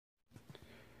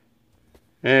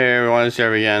Hey everyone, it's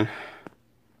Jerry again.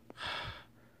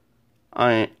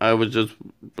 I was just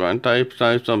trying to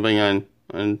type something on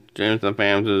James the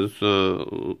Fams'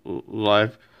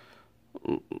 live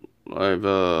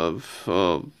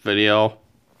video,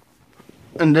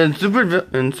 and then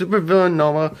Super Villain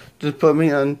Nova just put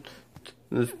me on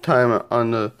this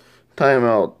the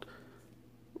timeout,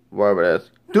 whatever it is.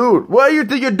 Dude, what do you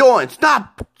think you're doing?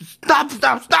 Stop! I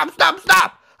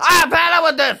have had it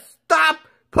with this. Stop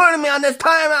putting me on this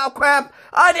timeout crap.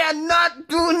 I did not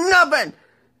do nothing.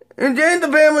 And James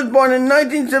the Fan was born in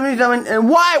 1977, and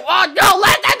why won't you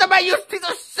listen to me, you piece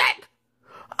of shit?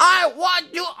 I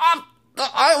want you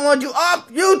off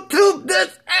YouTube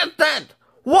this instant.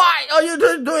 Why are you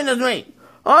doing this to me?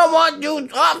 I want you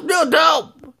off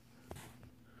YouTube.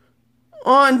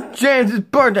 On James's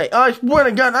birthday, I swear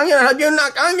to God, I'm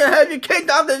gonna have you kicked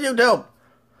off this YouTube.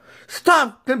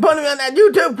 Stop putting me on that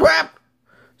YouTube crap.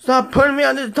 Stop putting me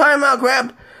on this timeout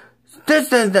crap.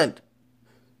 This instant.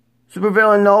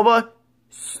 Supervillain Nova,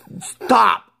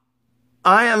 stop.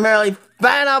 I am really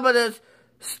fed up with this.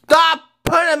 Stop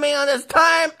putting me on this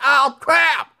timeout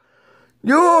crap.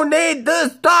 You need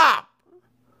to stop.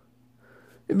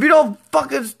 If you don't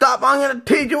fucking stop, I'm gonna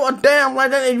teach you a damn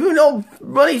lesson. If you don't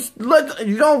really listen, if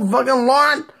you don't fucking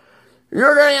learn,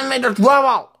 you're gonna get me into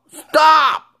trouble.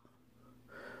 Stop.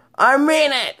 I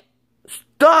mean it.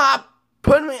 Stop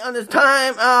putting me on this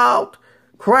timeout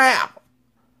crap.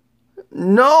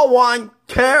 No one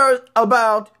cares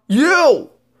about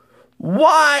you.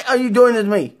 Why are you doing this to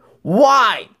me?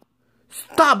 Why?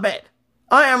 Stop it.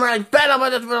 I am really fed up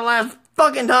with this for the last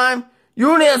fucking time.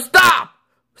 You need to stop.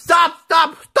 Stop.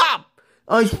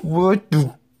 I swear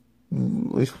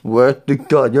to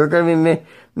God, you're gonna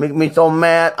make me so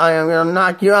mad. I am gonna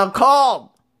knock you out cold.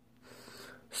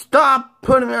 Stop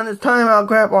putting me on this timeout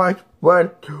crap, or I swear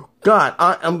to God,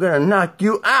 I am gonna knock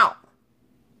you out.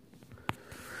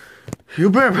 You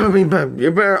better put me back.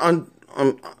 You better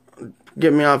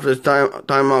get me off this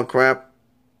timeout crap,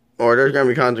 or there's gonna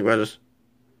be consequences.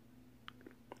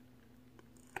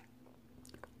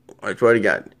 I swear to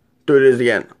God, do this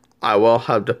again. I'll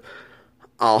have to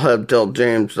tell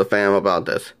James the Fam about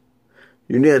this.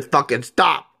 You need to fucking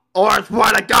stop, or I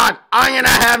swear to God, I'm gonna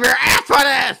have your ass for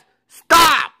this.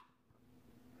 Stop!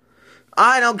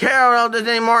 I don't care about this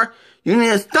anymore. You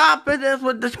need to stop with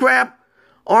this crap,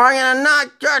 or I'm gonna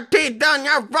knock your teeth down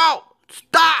your throat.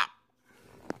 Stop!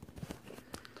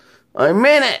 I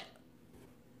mean it.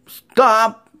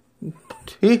 Stop.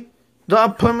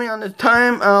 Stop putting me on this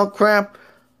timeout crap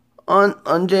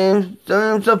on James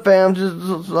the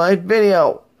Fam's live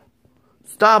video.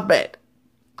 Stop it.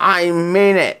 I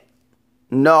mean it.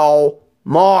 No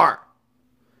more.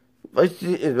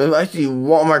 If I see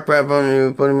one more crap on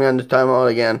you putting me on this timeout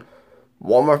again,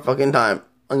 one more fucking time,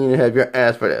 I'm gonna have your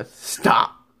ass for this.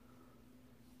 Stop.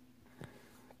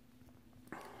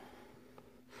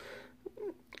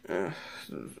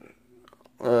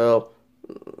 Well,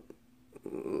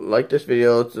 like this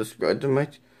video, subscribe to my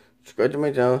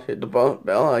channel, hit the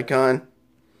bell icon.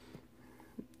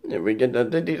 If we get the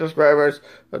 50 subscribers,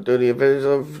 I'll do the Avengers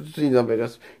of season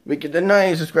videos. If we get the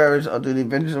 90 subscribers, I'll do the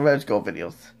Avengers of Red Skull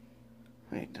videos.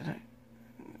 Wait, did I?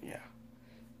 Yeah.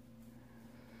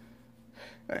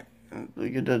 Alright, if we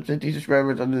get the 50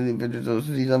 subscribers, I'll do the Avengers of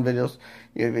season videos.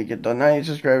 If we get the 90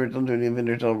 subscribers, I'll do the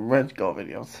Avengers of Red Skull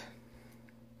videos.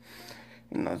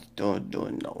 And I'm still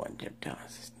doing no one tip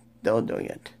downs. Still doing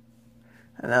it.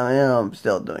 And I am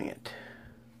still doing it.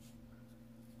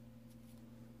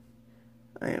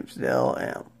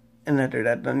 And after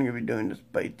that, I'm going to be doing the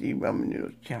spicy ramen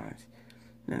noodles challenge.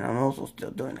 And I'm also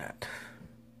still doing that.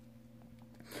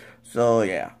 So,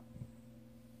 yeah.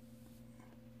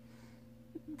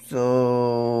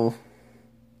 So,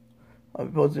 I'll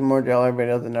be posting more dollar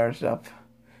videos and other stuff.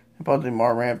 I'm posting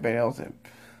more rant videos if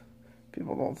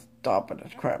people don't stop with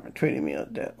this crap and treating me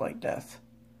like this.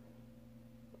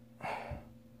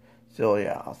 So,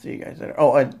 yeah, I'll see you guys later.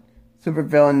 Oh, and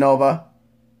Supervillain Nova,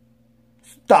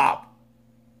 stop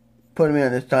putting me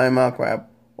on this timeout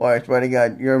crap, or I swear to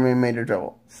God, you're in major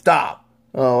trouble. Stop.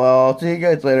 Oh, well, I'll see you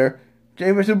guys later.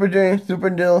 James,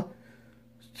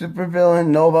 Supervillain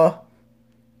Nova,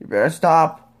 you better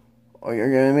stop, or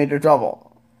you're in major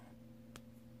trouble.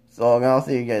 So, I'll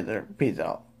see you guys later. Peace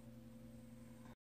out.